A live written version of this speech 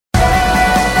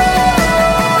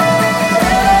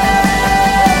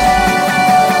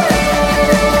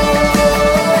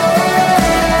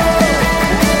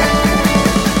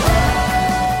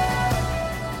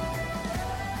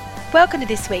Welcome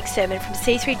to this week's sermon from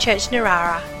C3 Church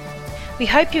Narara. We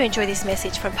hope you enjoy this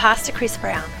message from Pastor Chris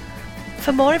Brown.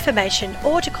 For more information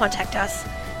or to contact us,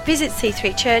 visit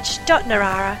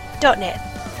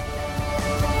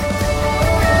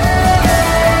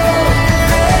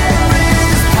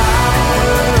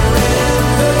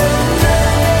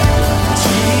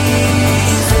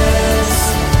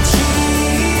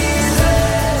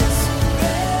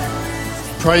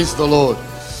Praise the Lord.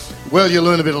 Well, you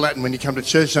learn a bit of Latin when you come to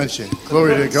church, don't you?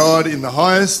 Glory to God in the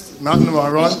highest. Martin, am I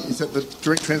right? Is that the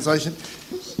direct translation?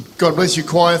 God bless you,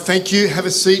 choir. Thank you. Have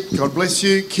a seat. God bless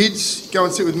you. Kids, go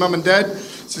and sit with mum and dad.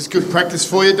 This is good practice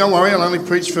for you. Don't worry, I'll only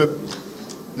preach for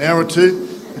an hour or two.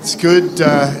 It's good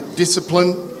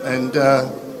discipline. And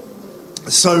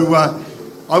so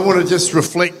I want to just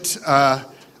reflect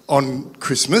on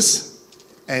Christmas.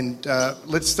 And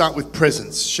let's start with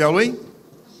presents, shall we?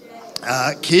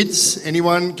 Kids,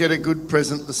 anyone get a good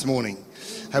present this morning?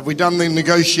 Have we done the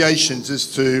negotiations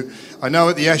as to, I know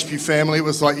at the Ashby family it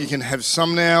was like you can have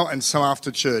some now and some after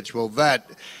church. Well, that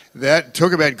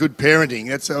talk about good parenting.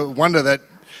 That's a wonder that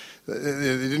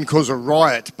it didn't cause a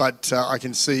riot, but I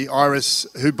can see Iris,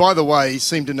 who, by the way,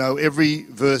 seemed to know every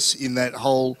verse in that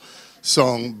whole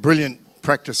song. Brilliant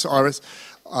practice, Iris.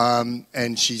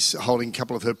 And she's holding a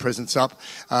couple of her presents up.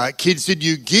 Kids, did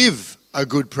you give a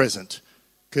good present?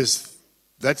 Because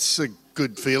that's a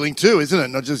good feeling too, isn't it?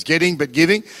 Not just getting, but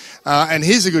giving. And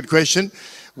here's a good question.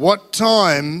 What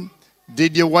time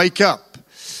did you wake up?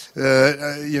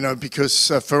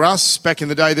 Because for us, back in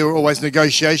the day, there were always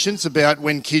negotiations about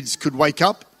when kids could wake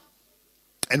up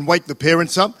and wake the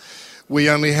parents up. We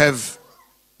only have,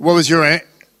 what was your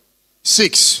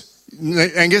 6?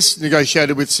 Angus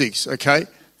negotiated with 6, okay?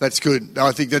 That's good.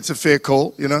 I think that's a fair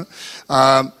call, you know.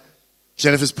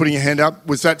 Jennifer's putting her hand up.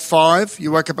 Was that 5?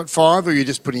 You woke up at 5 or you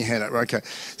just putting your hand up? Okay.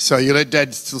 So you let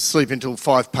Dad still sleep until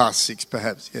 6,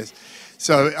 perhaps, yes.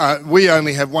 So we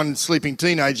only have one sleeping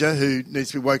teenager who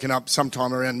needs to be woken up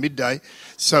sometime around midday.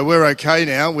 So we're okay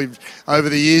now. Over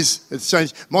the years, it's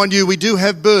changed. Mind you, we do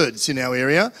have birds in our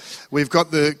area. We've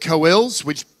got the coels,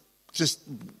 which just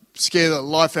scare the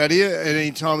life out of you at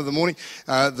any time of the morning.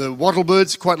 The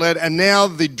wattlebirds, quite loud. And now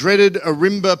the dreaded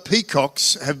Arimba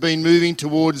peacocks have been moving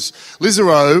towards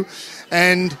Lisarow.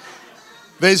 And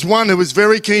there's one who was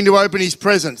very keen to open his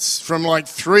presents from like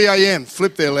 3 a.m.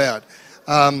 Flip, they're loud.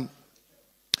 Did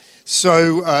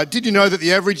you know that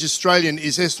the average Australian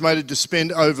is estimated to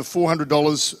spend over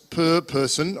 $400 per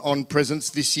person on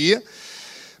presents this year?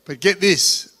 But get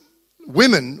this.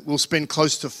 Women will spend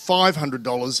close to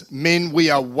 $500. Men, we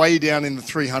are way down in the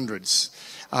 300s.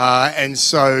 And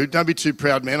so don't be too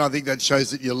proud, man. I think that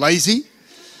shows that you're lazy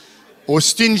or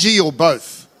stingy or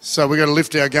both. So we've got to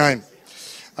lift our game.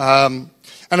 And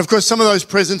of course, some of those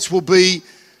presents will be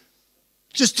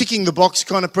just ticking the box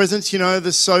kind of presents, you know,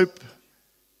 the soap,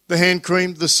 the hand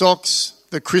cream, the socks,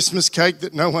 the Christmas cake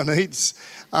that no one eats,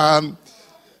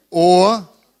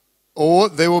 or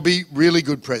there will be really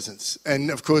good presents.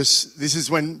 And of course, this is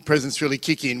when presents really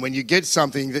kick in, when you get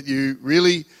something that you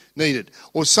really needed,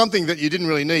 or something that you didn't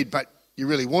really need, but you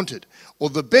really wanted. Or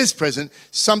the best present,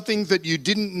 something that you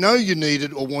didn't know you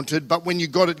needed or wanted, but when you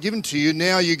got it given to you,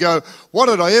 now you go, what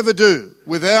did I ever do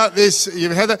without this?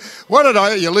 You've had that.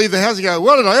 You leave the house and go,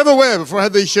 what did I ever wear before I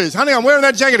had these shoes? Honey, I'm wearing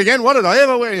that jacket again. What did I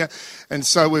ever wear? And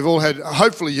so we've all had,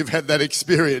 hopefully you've had that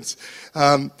experience.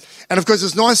 And of course,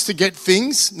 it's nice to get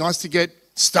things, nice to get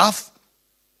stuff,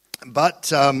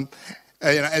 but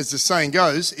as the saying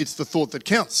goes, it's the thought that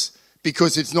counts,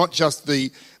 because it's not just the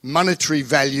monetary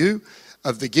value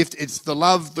of the gift, it's the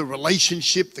love, the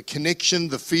relationship, the connection,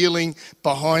 the feeling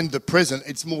behind the present.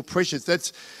 It's more precious.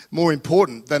 That's more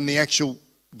important than the actual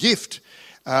gift,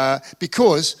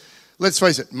 because, let's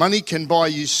face it, money can buy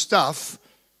you stuff,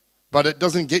 but it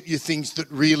doesn't get you things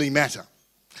that really matter.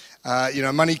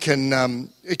 Money can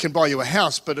buy you a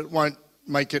house, but it won't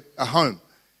make it a home.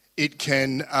 It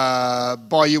can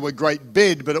buy you a great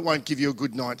bed, but it won't give you a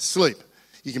good night's sleep.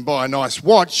 You can buy a nice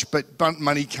watch, but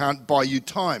money can't buy you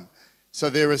time. So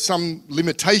there are some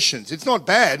limitations. It's not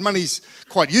bad. Money's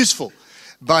quite useful,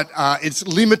 but it's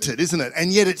limited, isn't it?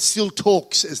 And yet it still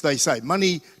talks, as they say.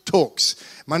 Money talks.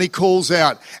 Money calls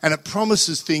out, and it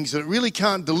promises things that it really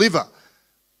can't deliver,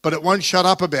 but it won't shut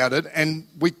up about it, and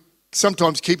we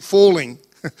sometimes keep falling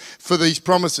for these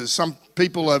promises. Some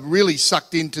people are really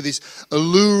sucked into this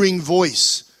alluring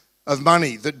voice of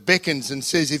money that beckons and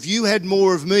says, if you had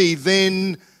more of me,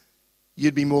 then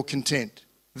you'd be more content.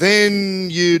 Then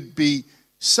you'd be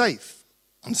safe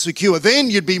and secure. Then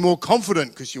you'd be more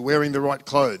confident because you're wearing the right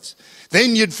clothes.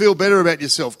 Then you'd feel better about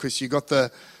yourself because you got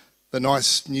the the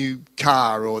nice new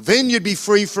car, or then you'd be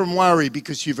free from worry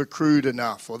because you've accrued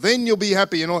enough, or then you'll be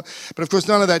happy and all. But of course,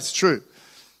 none of that's true.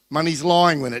 Money's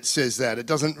lying when it says that. It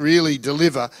doesn't really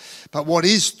deliver. But what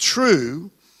is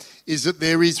true is that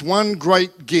there is one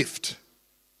great gift,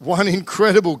 one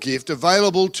incredible gift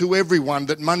available to everyone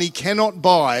that money cannot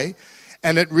buy,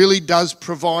 and it really does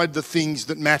provide the things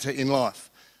that matter in life.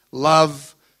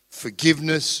 Love,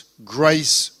 forgiveness,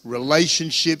 grace,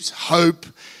 relationships, hope,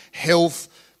 health,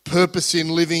 purpose in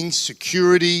living,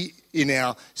 security in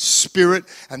our spirit.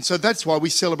 And so that's why we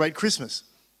celebrate Christmas.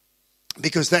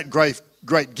 Because that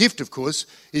great gift, of course,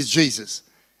 is Jesus.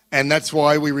 And that's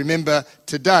why we remember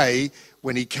today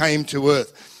when he came to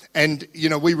earth. And, you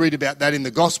know, we read about that in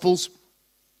the Gospels,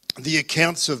 the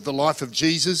accounts of the life of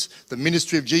Jesus, the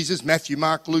ministry of Jesus, Matthew,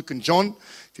 Mark, Luke, and John.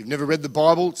 If you've never read the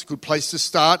Bible, it's a good place to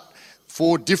start.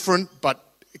 4 different but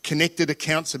connected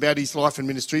accounts about his life and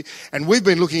ministry. And we've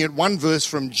been looking at one verse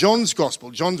from John's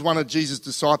Gospel. John's one of Jesus'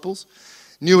 disciples,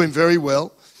 knew him very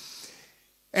well.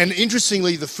 And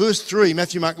interestingly, the first 3,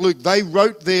 Matthew, Mark, Luke, they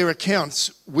wrote their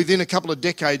accounts within a couple of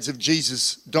decades of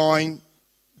Jesus dying,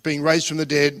 being raised from the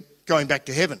dead, going back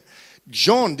to heaven.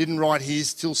 John didn't write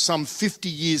his till some 50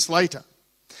 years later.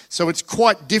 So it's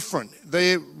quite different.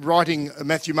 They're writing,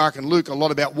 Matthew, Mark and Luke, a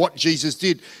lot about what Jesus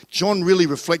did. John really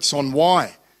reflects on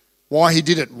why he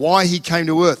did it, why he came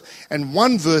to earth. And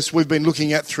one verse we've been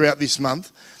looking at throughout this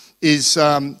month is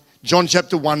John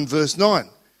chapter 1, verse 9.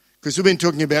 Because we've been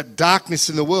talking about darkness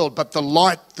in the world, but the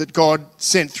light that God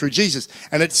sent through Jesus.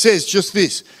 And it says just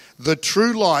this, the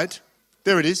true light,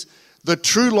 there it is, the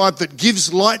true light that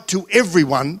gives light to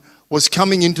everyone was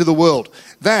coming into the world.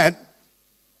 That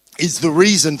is the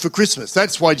reason for Christmas.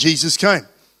 That's why Jesus came.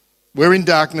 We're in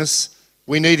darkness.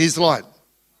 We need his light.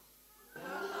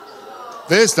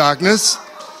 There's darkness.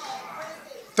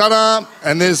 Ta-da!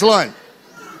 And there's light.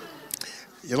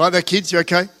 You like that, kids? You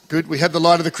okay? Good. We had the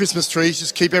light of the Christmas trees.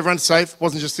 Just keep everyone safe. It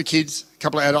wasn't just the kids. A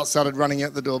couple of adults started running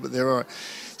out the door, but they're all right.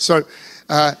 So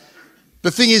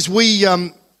the thing is, we,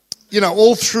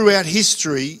 all throughout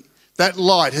history, that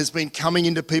light has been coming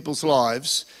into people's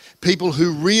lives, people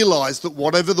who realise that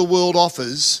whatever the world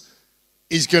offers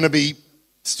is going to be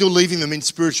still leaving them in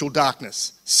spiritual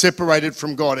darkness, separated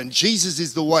from God. And Jesus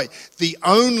is the way, the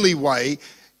only way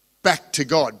back to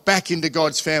God, back into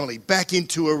God's family, back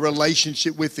into a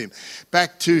relationship with him,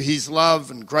 back to his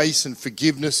love and grace and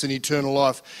forgiveness and eternal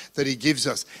life that he gives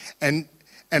us. And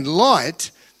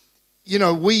light,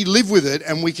 we live with it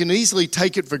and we can easily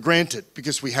take it for granted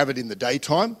because we have it in the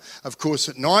daytime. Of course,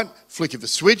 at night, flick of a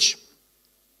switch,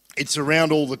 it's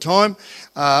around all the time.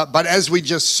 But as we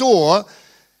just saw,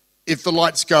 if the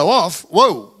lights go off,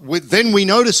 then we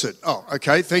notice it. Oh,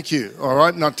 okay, thank you. All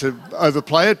right, not to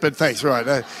overplay it, but thanks.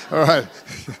 Right, all right,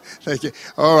 thank you.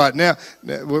 All right, now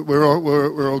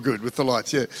we're all good with the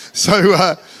lights. Yeah.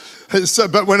 So,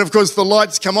 but when of course the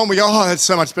lights come on, we go, oh, that's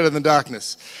so much better than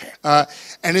darkness.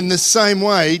 And in the same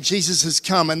way, Jesus has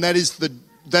come, and that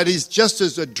is just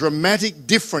as a dramatic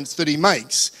difference that he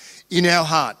makes in our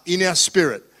heart, in our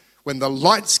spirit. When the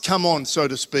lights come on, so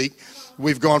to speak,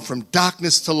 we've gone from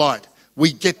darkness to light.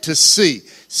 We get to see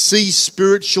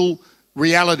spiritual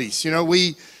realities.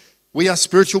 We are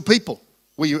spiritual people.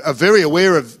 We are very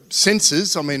aware of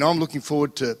senses. I mean, I'm looking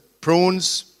forward to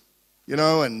prawns,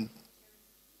 and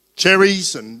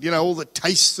cherries and, all the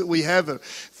tastes that we have,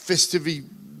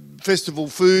 festival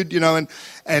food,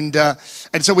 and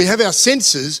so we have our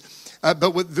senses,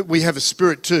 but we have a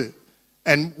spirit too.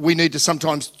 And we need to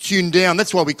sometimes tune down.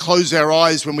 That's why we close our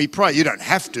eyes when we pray. You don't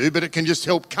have to, but it can just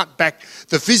help cut back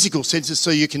the physical senses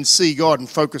so you can see God and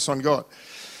focus on God.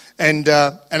 And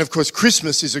of course,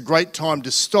 Christmas is a great time to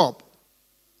stop,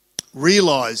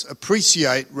 realise,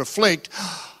 appreciate, reflect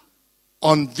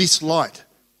on this light.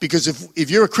 Because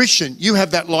if you're a Christian, you have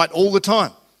that light all the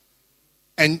time.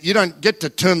 And you don't get to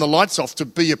turn the lights off to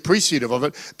be appreciative of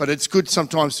it, but it's good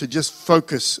sometimes to just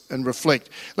focus and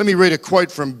reflect. Let me read a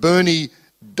quote from Bernie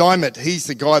Diamond. He's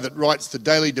the guy that writes the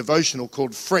daily devotional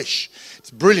called Fresh.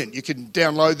 It's brilliant. You can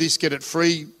download this, get it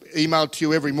free, emailed to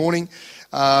you every morning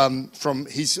from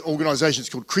his organisation. It's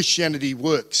called Christianity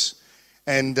Works.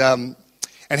 And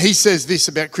he says this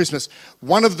about Christmas.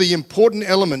 One of the important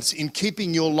elements in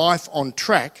keeping your life on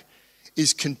track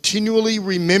is continually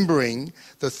remembering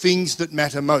the things that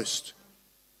matter most.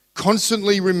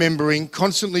 Constantly remembering,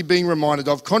 constantly being reminded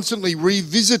of, constantly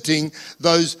revisiting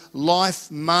those life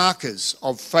markers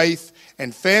of faith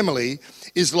and family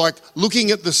is like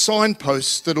looking at the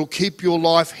signposts that'll keep your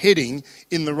life heading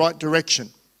in the right direction.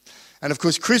 And of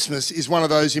course, Christmas is one of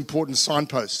those important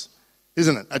signposts,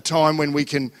 isn't it? A time when we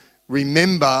can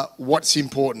remember what's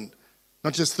important,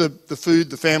 Not just the food,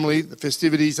 the family, the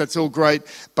festivities, that's all great,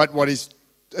 but what is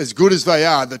as good as they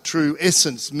are, the true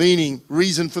essence, meaning,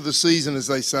 reason for the season, as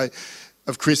they say,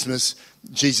 of Christmas,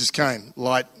 Jesus came,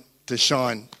 light to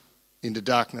shine into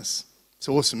darkness. It's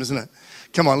awesome, isn't it?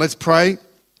 Come on, let's pray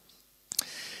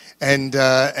and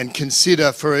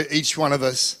consider for each one of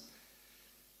us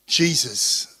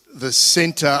Jesus, the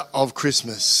centre of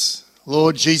Christmas.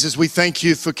 Lord Jesus, we thank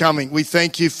you for coming. We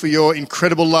thank you for your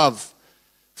incredible love.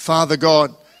 Father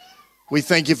God, we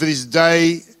thank you for this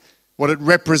day, what it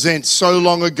represents. So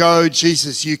long ago,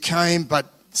 Jesus, you came, but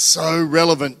so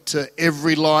relevant to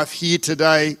every life here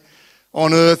today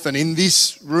on earth and in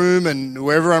this room and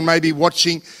wherever I may be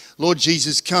watching. Lord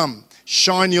Jesus, come,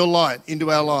 shine your light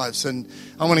into our lives. And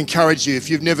I want to encourage you, if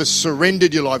you've never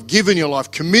surrendered your life, given your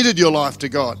life, committed your life to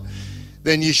God,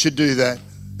 then you should do that.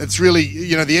 It's really,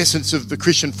 the essence of the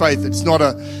Christian faith. It's not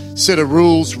a set of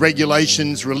rules,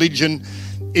 regulations, religion.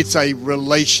 It's a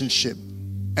relationship.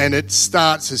 And it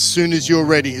starts as soon as you're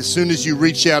ready, as soon as you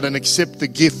reach out and accept the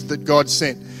gift that God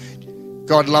sent.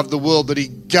 God loved the world that he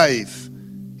gave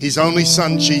his only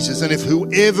son, Jesus. And if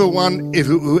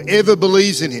whoever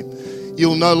believes in him,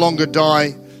 you'll no longer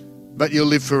die, but you'll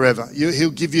live forever. He'll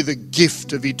give you the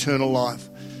gift of eternal life.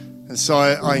 And so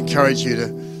I encourage you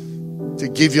to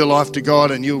give your life to God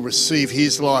and you'll receive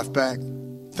his life back.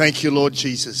 Thank you, Lord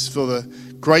Jesus, for the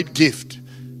great gift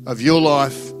of your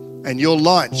life and your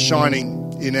light shining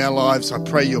in our lives. I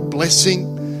pray your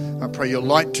blessing. I pray your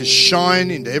light to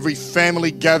shine into every family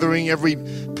gathering, every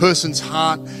person's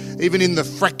heart, even in the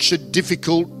fractured,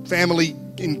 difficult family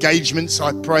engagements.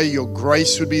 I pray your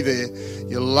grace would be there,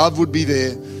 your love would be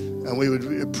there, and we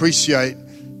would appreciate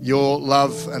your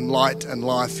love and light and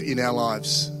life in our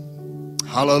lives.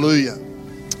 Hallelujah.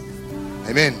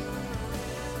 Amen.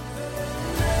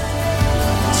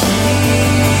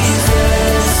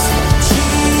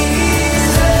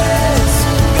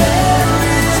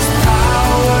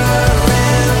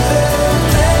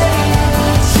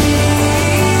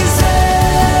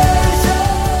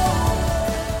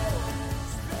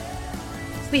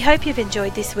 We hope you've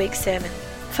enjoyed this week's sermon.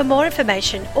 For more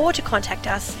information or to contact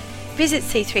us, visit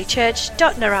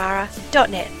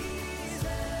c3church.narara.net.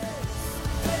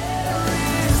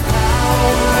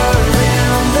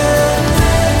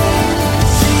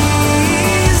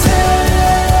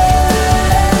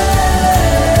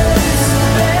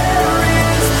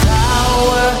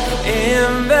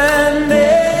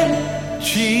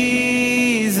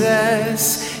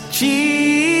 Jesus.